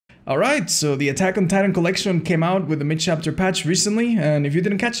Alright, so the Attack on Titan collection came out with a mid-chapter patch recently, and if you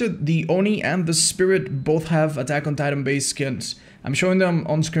didn't catch it, the Oni and the Spirit both have Attack on Titan based skins. I'm showing them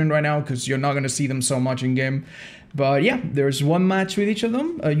on screen right now because you're not going to see them so much in game. But yeah, there's one match with each of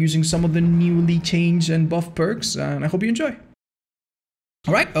them, using some of the newly changed and buff perks, and I hope you enjoy.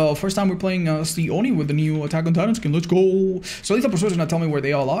 Alright, first time we're playing as the Oni with the new Attack on Titan skin, let's go! So Lethal Pursuit is going to tell me where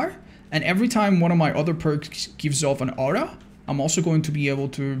they all are, and every time one of my other perks gives off an aura, I'm also going to be able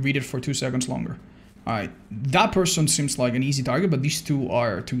to read it for 2 seconds longer. Alright, that person seems like an easy target, but these two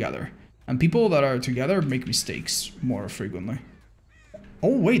are together. And people that are together make mistakes more frequently.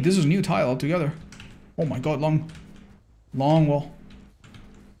 Oh wait, this is a new tile altogether. Oh my god, long wall.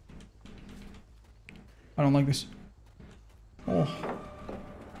 I don't like this. Oh.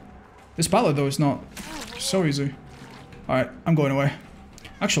 This pallet though is not so easy. Alright, I'm going away.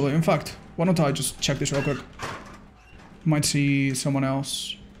 Actually, in fact, why don't I just check this real quick. Might see someone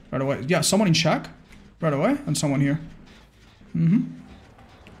else right away. Yeah, someone in shack right away, and someone here.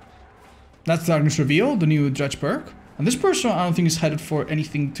 That's Darkness Reveal, the new dredge perk. And this person I don't think is headed for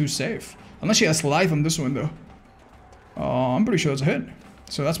anything too safe. Unless she has light on this window. I'm pretty sure it's a hit.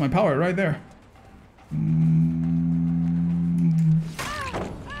 So that's my power right there.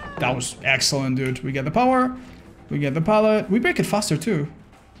 That was excellent, dude. We get the power. We get the pallet. We break it faster too.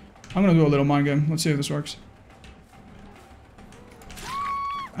 I'm gonna do a little mind game. Let's see if this works.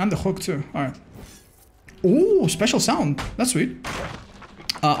 And the hook too. Alright. Oh, special sound. That's sweet.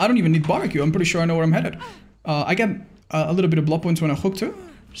 I don't even need barbecue. I'm pretty sure I know where I'm headed. I get a little bit of blood points when I hook too.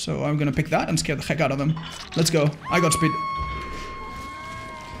 So I'm gonna pick that and scare the heck out of them. Let's go. I got speed.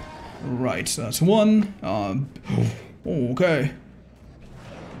 Right, so that's one. Okay.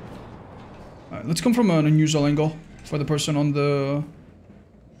 Alright, let's come from an unusual angle for the person on the...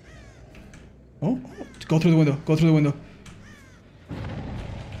 Oh, go through the window. Go through the window.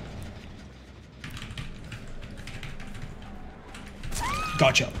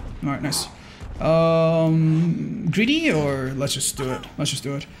 Gotcha. Alright, nice. Greedy, or let's just do it. Let's just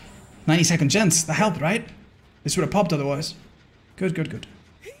do it. 90-second gents. That helped, right? This would have popped otherwise. Good, good, good.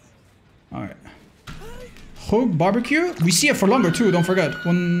 Alright. Hook, barbecue. We see it for longer too, don't forget.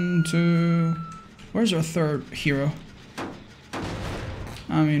 1, 2... Where's our third hero?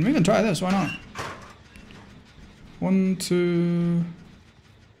 I mean, we can try this, why not? 1, 2...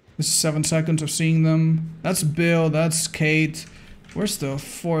 This is 7 seconds of seeing them. That's Bill, that's Kate. Where's the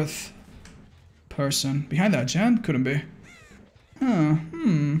fourth person? Behind that gen? Couldn't be. Huh.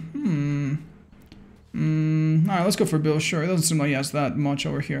 Alright, let's go for Bill, sure. It doesn't seem like he has that much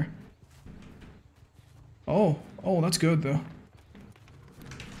over here. Oh, that's good though.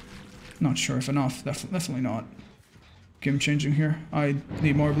 Not sure if enough. Definitely not. Game changing here. I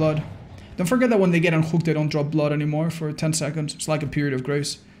need more blood. Don't forget that when they get unhooked, they don't drop blood anymore for 10 seconds. It's like a period of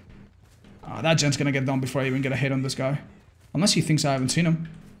grace. That gen's gonna get done before I even get a hit on this guy. Unless he thinks I haven't seen him.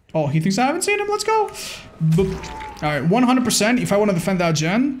 Oh, he thinks I haven't seen him. Let's go. Alright, 100%. If I want to defend that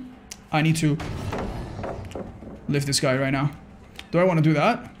gen, I need to lift this guy right now. Do I want to do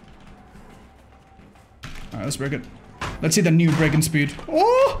that? Alright, let's break it. Let's see the new breaking speed.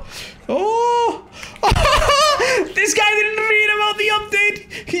 Oh! This guy didn't read about the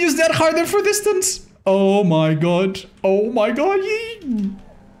update. He used that harder for distance. Oh my god. Oh my god.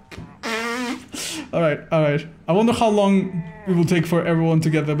 Alright. I wonder how long it will take for everyone to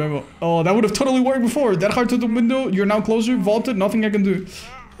get the memo. Oh, that would have totally worked before. That hard to the window. You're now closer. Vaulted. Nothing I can do.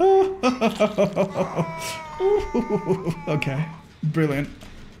 Okay. Brilliant.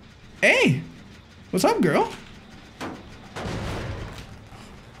 Hey! What's up, girl?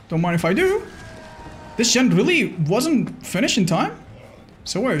 Don't mind if I do. This gen really wasn't finished in time?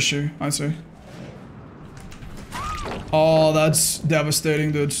 So where is she? I see. Oh, that's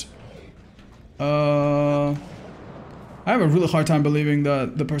devastating, dudes. I have a really hard time believing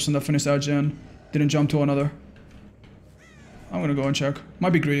that the person that finished that gen didn't jump to another. I'm gonna go and check. Might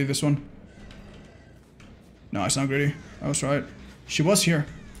be greedy, this one. No, it's not greedy. I was right. She was here.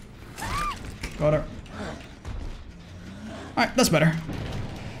 Got her. Alright, that's better.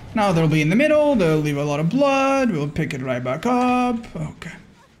 Now they'll be in the middle, they'll leave a lot of blood, we'll pick it right back up. Okay.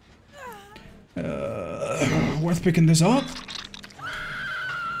 Worth picking this up?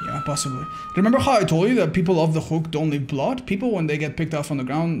 Yeah, possibly. Remember how I told you that people off the hook don't leave blood? People, when they get picked up on the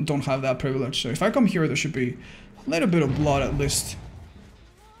ground, don't have that privilege. So if I come here, there should be a little bit of blood at least.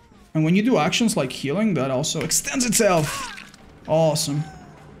 And when you do actions like healing, that also extends itself. Awesome.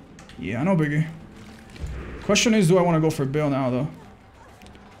 Yeah, no biggie. Question is, do I want to go for Bill now, though?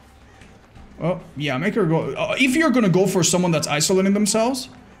 Oh, yeah, make her go. If you're gonna go for someone that's isolating themselves,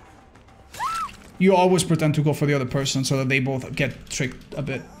 you always pretend to go for the other person so that they both get tricked a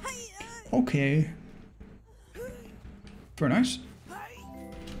bit. Okay. Very nice.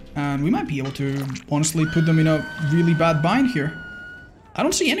 And we might be able to, honestly, put them in a really bad bind here. I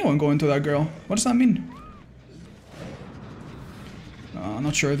don't see anyone going to that girl. What does that mean? I'm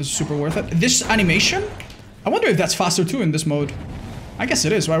not sure if this is super worth it. This animation? I wonder if that's faster too in this mode. I guess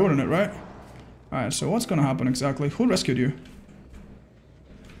it is, why wouldn't it, right? Alright, so what's gonna happen exactly? Who rescued you?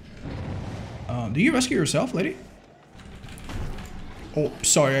 Do you rescue yourself, lady? Oh,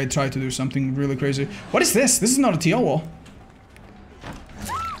 sorry, I tried to do something really crazy. What is this? This is not a TL wall.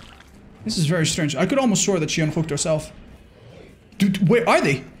 This is very strange. I could almost swear that she unhooked herself. Dude, where are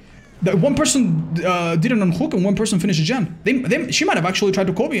they? One person didn't unhook and one person finished a gen. She might have actually tried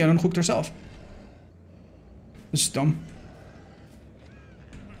to Kobe and unhooked herself. This is dumb.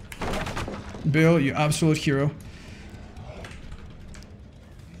 Bill, you absolute hero.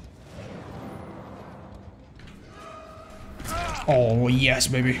 Oh, yes,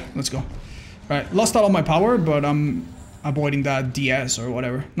 baby. Let's go. Alright, lost all of my power, but I'm avoiding that DS or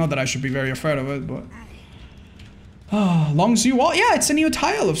whatever. Not that I should be very afraid of it, but... Oh, long Z wall? Yeah, it's a new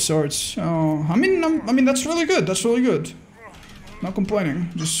tile of sorts. Oh, I mean, that's really good. That's really good. Not complaining,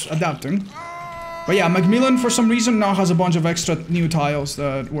 just adapting. But yeah, Macmillan, for some reason, now has a bunch of extra new tiles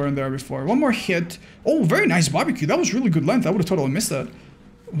that weren't there before. One more hit. Oh, very nice barbecue. That was really good length. I would have totally missed that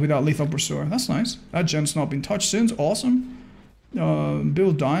without Lethal Pursuer. That's nice. That gen's not been touched since. Awesome.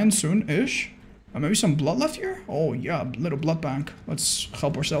 Bill dying soon-ish. Maybe some blood left here? Oh, yeah, little blood bank. Let's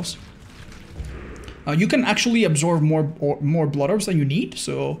help ourselves. You can actually absorb more blood orbs than you need.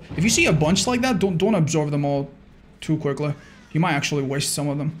 So if you see a bunch like that, don't absorb them all too quickly. You might actually waste some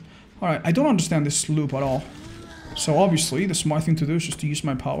of them. Alright, I don't understand this loop at all. So obviously, the smart thing to do is just to use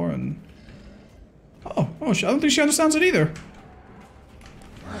my power and... Oh, I don't think she understands it either.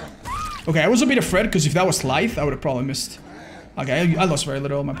 Okay, I was a bit afraid, because if that was life, I would have probably missed. Okay, I lost very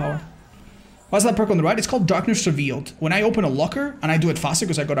little of my power. What's that perk on the right? It's called Darkness Revealed. When I open a locker, and I do it faster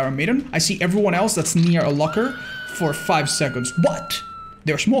because I got Iron Maiden, I see everyone else that's near a locker for 5 seconds. But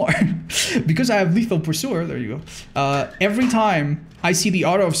there's more. Because I have Lethal Pursuer, there you go. Every time I see the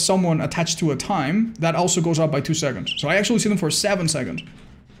aura of someone attached to a time, that also goes up by 2 seconds. So I actually see them for 7 seconds.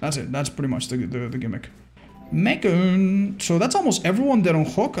 That's it. That's pretty much the gimmick. Megan. So that's almost everyone that on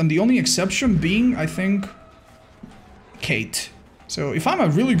hook, and the only exception being, I think, Kate. So if I'm a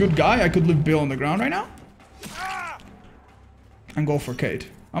really good guy, I could leave Bill on the ground right now. And go for Kate.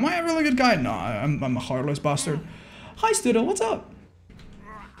 Am I a really good guy? No, I'm a heartless bastard. Hi, Studo, what's up?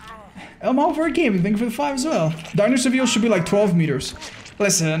 I'm all for gaming, thank you for the 5 as well. Darkness Reveal should be like 12 meters.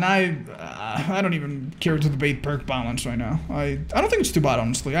 Listen, I don't even care to debate perk balance right now. I don't think it's too bad,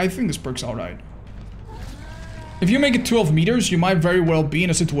 honestly. I think this perk's alright. If you make it 12 meters, you might very well be in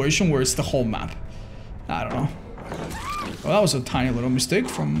a situation where it's the whole map. I don't know. Well, that was a tiny little mistake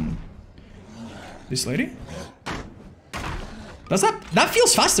from this lady. That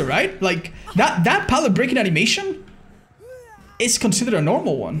feels faster, right? Like that pallet breaking animation is considered a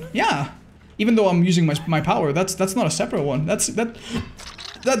normal one. Yeah. Even though I'm using my power, that's not a separate one. That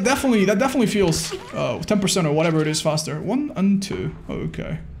definitely feels 10% or whatever it is faster. 1 and 2.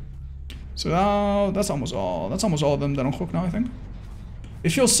 Okay. So now that's almost all. That's almost all of them that on hook now, I think. It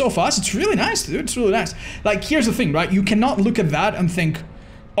feels so fast. It's really nice, dude. It's really nice. Like, here's the thing, right? You cannot look at that and think,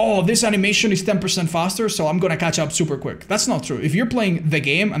 oh, this animation is 10% faster, so I'm gonna catch up super quick. That's not true. If you're playing the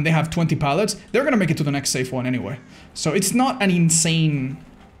game and they have 20 pallets, they're gonna make it to the next safe one anyway. So it's not an insane...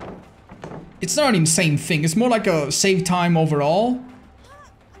 It's not an insane thing. It's more like a save time overall.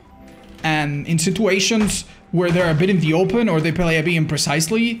 And in situations where they're a bit in the open or they play a bit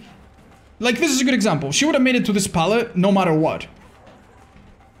imprecisely... Like, this is a good example. She would have made it to this pallet no matter what.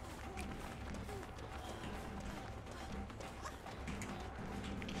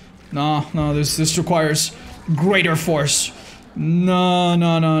 No, this requires greater force. No.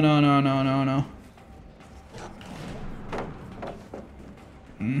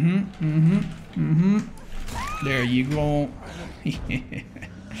 There you go.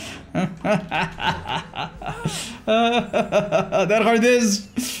 That hard is.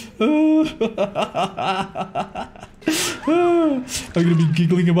 I'm gonna be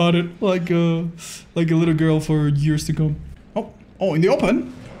giggling about it like a little girl for years to come. Oh, in the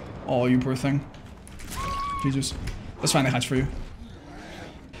open? Oh, you poor thing. Jesus. Let's find the hatch for you.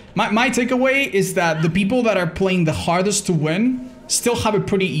 My takeaway is that the people that are playing the hardest to win still have it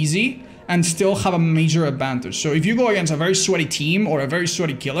pretty easy and still have a major advantage. So if you go against a very sweaty team or a very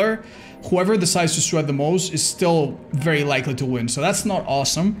sweaty killer, whoever decides to sweat the most is still very likely to win. So that's not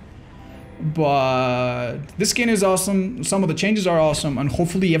awesome. But this skin is awesome, some of the changes are awesome, and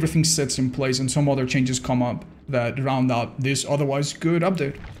hopefully everything sets in place and some other changes come up that round out this otherwise good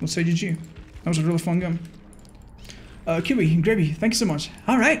update. Let's say GG. That was a really fun game. Kiwi, Gravy, thank you so much.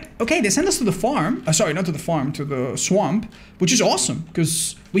 Alright, okay, they sent us to the farm. Sorry, not to the farm, to the swamp, which is awesome,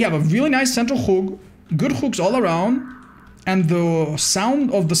 because we have a really nice central hook, good hooks all around, and the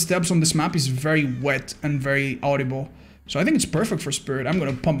sound of the steps on this map is very wet and very audible. So I think it's perfect for Spirit. I'm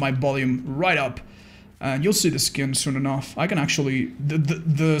gonna pump my volume right up, and you'll see the skin soon enough. I can actually...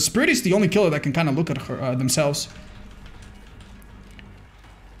 The Spirit is the only killer that can kind of look at her, themselves.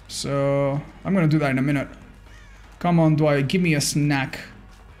 So I'm gonna do that in a minute. Come on, Dwight, give me a snack.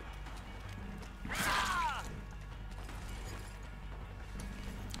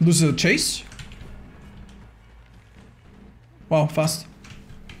 Lose the chase. Wow, fast.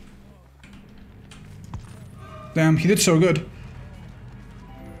 Damn, he did so good.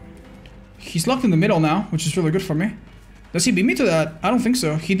 He's locked in the middle now, which is really good for me. Does he beat me to that? I don't think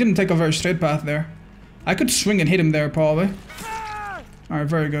so. He didn't take a very straight path there. I could swing and hit him there, probably. Alright,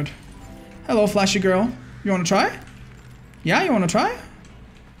 very good. Hello, flashy girl. You wanna try? Yeah, you wanna try?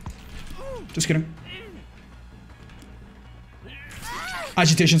 Just kidding.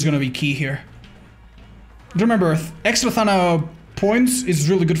 Agitation's gonna be key here. Remember, extra Thana points is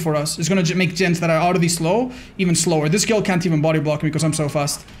really good for us. It's gonna make gens that are already slow even slower. This girl can't even body block me because I'm so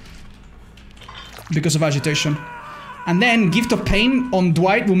fast. Because of agitation. And then Gift of Pain on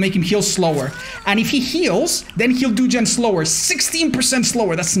Dwight will make him heal slower. And if he heals, then he'll do gen slower. 16%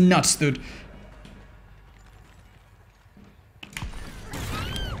 slower. That's nuts, dude.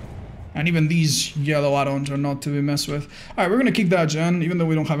 And even these yellow add-ons are not to be messed with. Alright, we're gonna kick that gen, even though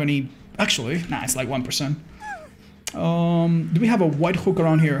we don't have any... Actually, nah, it's like 1%. Do we have a white hook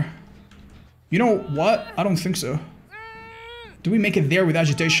around here? You know what? I don't think so. Do we make it there with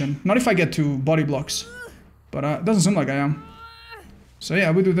agitation? Not if I get to body blocks. But it doesn't seem like I am. So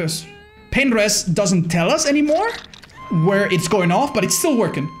yeah, we do this. Pain Rest doesn't tell us anymore where it's going off, but it's still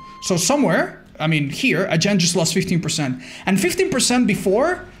working. So somewhere, I mean here, a gen just lost 15%. And 15%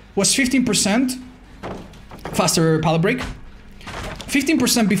 before was 15% faster pallet break.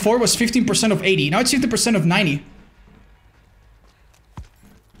 15% before was 15% of 80. Now it's 50% of 90.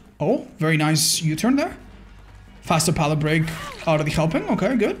 Oh, very nice U-turn there. Faster pallet break already helping.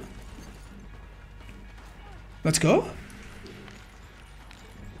 Okay, good. Let's go.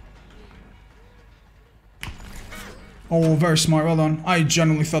 Oh, very smart. Well done. I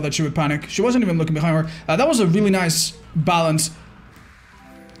genuinely thought that she would panic. She wasn't even looking behind her. That was a really nice balance.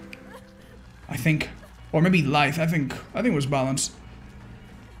 I think. Or maybe life. I think it was balanced.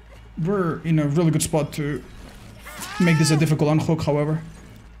 We're in a really good spot to make this a difficult unhook, however.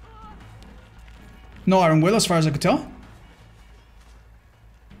 No Iron Will as far as I could tell.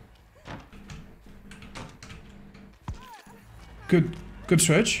 Good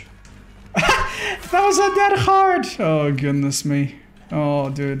switch. That was a dead hard. Oh goodness me. Oh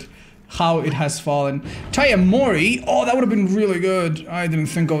dude. How it has fallen. Try a Mori. Oh, that would have been really good. I didn't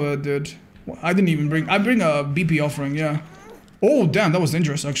think of it, dude. I didn't even bring... I bring a BP offering, yeah. Oh damn, that was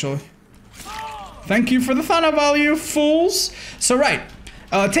dangerous actually. Thank you for the Thana value, fools. So right.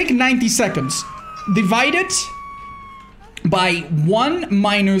 Take 90 seconds. Divide it by 1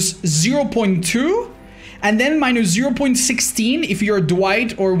 minus 0.2 and then minus 0.16 if you're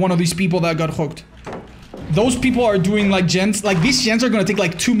Dwight or one of these people that got hooked. Those people are doing like gens, like these gens are gonna take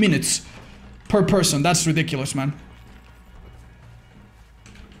like 2 minutes per person. That's ridiculous, man.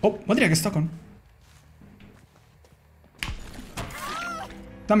 Oh, what did I get stuck on?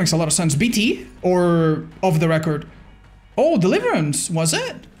 That makes a lot of sense. BT or off the record? Oh, Deliverance, was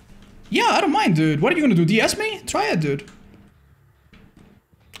it? Yeah, I don't mind, dude. What are you gonna do? DS me? Try it, dude.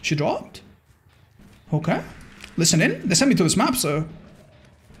 She dropped? Okay. Listen in. They sent me to this map, so...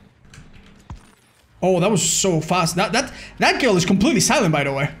 Oh, that was so fast. That girl is completely silent, by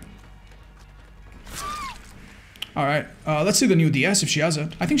the way. Alright, let's see the new DS if she has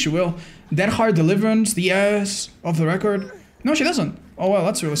it. I think she will. Dead Hard Deliverance, DS, off the record. No, she doesn't. Oh, well,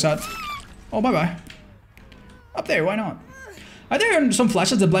 that's really sad. Oh, bye-bye. Up there, why not? Are there some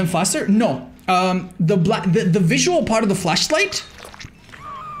flashlights that blend faster? No. The visual part of the flashlight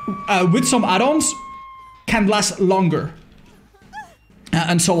with some add-ons can last longer.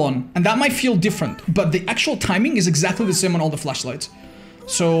 And so on. And that might feel different, but the actual timing is exactly the same on all the flashlights.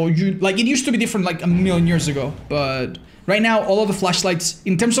 So you, like, it used to be different like a million years ago, but right now all of the flashlights,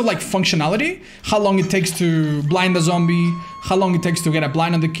 in terms of like functionality, how long it takes to blind a zombie, how long it takes to get a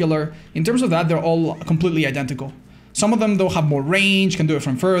blind on the killer, in terms of that, they're all completely identical. Some of them though have more range, can do it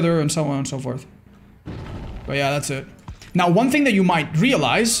from further, and so on and so forth. But yeah, that's it. Now, one thing that you might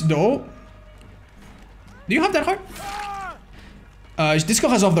realize though, Do you have that heart? This girl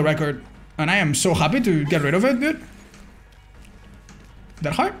has off the record, and I am so happy to get rid of it, dude.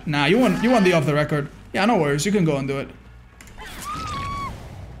 That heart? Nah, you want the off the record. Yeah, no worries. You can go and do it.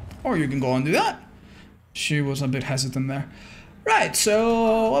 Or you can go and do that. She was a bit hesitant there. Right,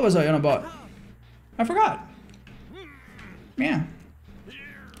 so what was I on about? I forgot. Yeah.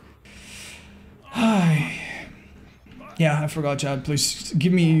 Yeah, I forgot, Chad. Please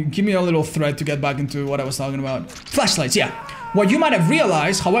give me a little thread to get back into what I was talking about. Flashlights, yeah. What you might have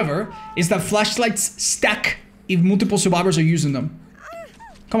realized, however, is that flashlights stack if multiple survivors are using them.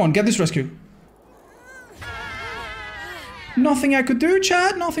 Come on, get this rescue. Nothing I could do,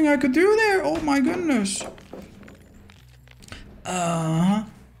 Chad. Nothing I could do there. Oh my goodness.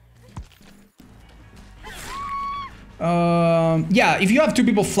 Yeah, if you have two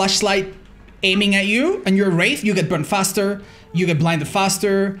people flashlight aiming at you and you're a wraith, you get burned faster, you get blinded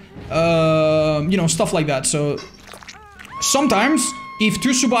faster, you know, stuff like that. So sometimes if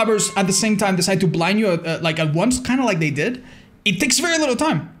two survivors at the same time decide to blind you like at once, kind of like they did, it takes very little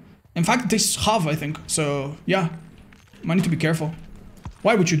time. In fact, it takes half, I think. So yeah, might need to be careful.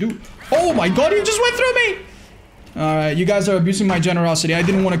 Why would you do? Oh my god, you just went through me! Alright, you guys are abusing my generosity. I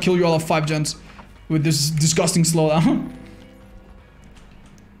didn't want to kill you all of 5 gens with this disgusting slowdown.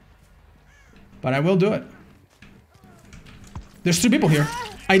 But I will do it. There's 3 people here.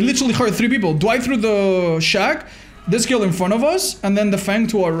 I literally heard 3 people. Dwight through the shack, this kill in front of us, and then the Fang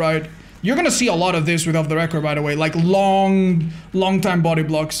to our right. You're gonna see a lot of this with off the record, by the way. Like long time body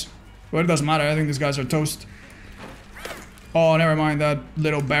blocks. But it doesn't matter. I think these guys are toast. Oh, never mind. That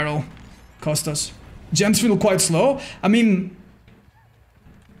little barrel cost us. Gens feel quite slow. I mean,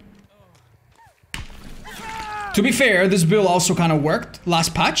 to be fair, this build also kind of worked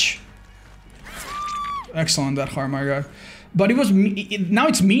last patch. Excellent, that harm, my guy. But it was now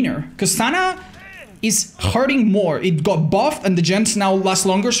it's meaner because Sana is hurting more. It got buffed and the gens now last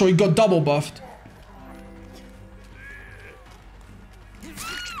longer, so it got double buffed.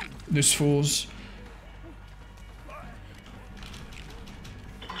 These fools.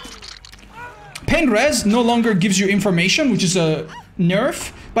 Pain res no longer gives you information, which is a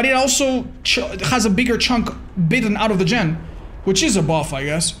nerf, but it also has a bigger chunk bitten out of the gen, which is a buff, I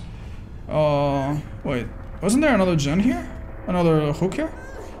guess. Wait, wasn't there another gen here? Another hook here?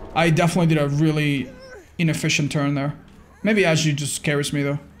 I definitely did a really inefficient turn there. Maybe Ashley just carries me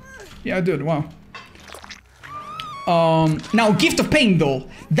though. Yeah, I did, wow. Now Gift of Pain though,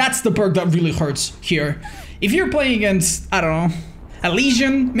 that's the perk that really hurts here. If you're playing against, I don't know, a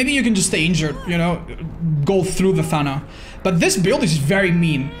Legion, maybe you can just stay injured, you know, go through the Thana. But this build is very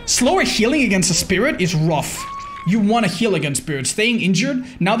mean. Slower healing against a Spirit is rough. You want to heal against Spirit. Staying injured,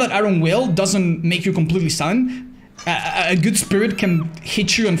 now that Iron Will doesn't make you completely stunned, a good Spirit can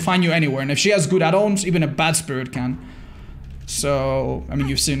hit you and find you anywhere. And if she has good add-ons, even a bad Spirit can. So, I mean,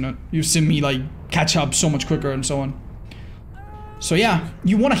 you've seen me like catch up so much quicker and so on. So yeah,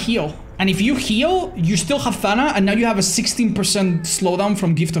 you want to heal. And if you heal, you still have Thana, and now you have a 16% slowdown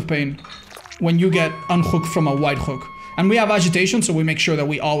from Gift of Pain when you get unhooked from a wide hook. And we have agitation, so we make sure that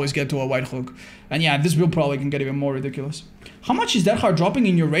we always get to a wide hook. And yeah, this build probably can get even more ridiculous. How much is that hard dropping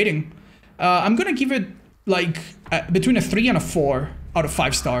in your rating? I'm gonna give it like between a 3 and a 4 out of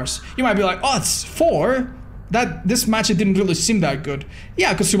 5 stars. You might be like, oh, it's 4? This match it didn't really seem that good.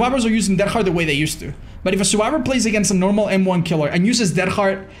 Yeah, because survivors are using Dead Hard the way they used to. But if a survivor plays against a normal M1 killer and uses Dead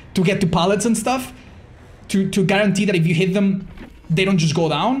Hard to get to pallets and stuff, to guarantee that if you hit them, they don't just go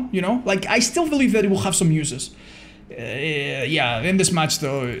down, you know? Like, I still believe that it will have some uses. Yeah, in this match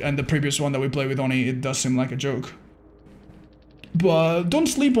though, and the previous one that we played with Oni, it does seem like a joke. But don't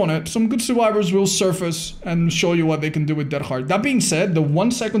sleep on it. Some good survivors will surface and show you what they can do with Dead Hard. That being said, the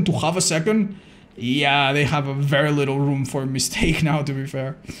 1 second to half a second, yeah, they have a very little room for mistake now, to be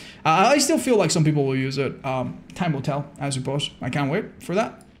fair. I still feel like some people will use it. Time will tell, I suppose. I can't wait for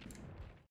that.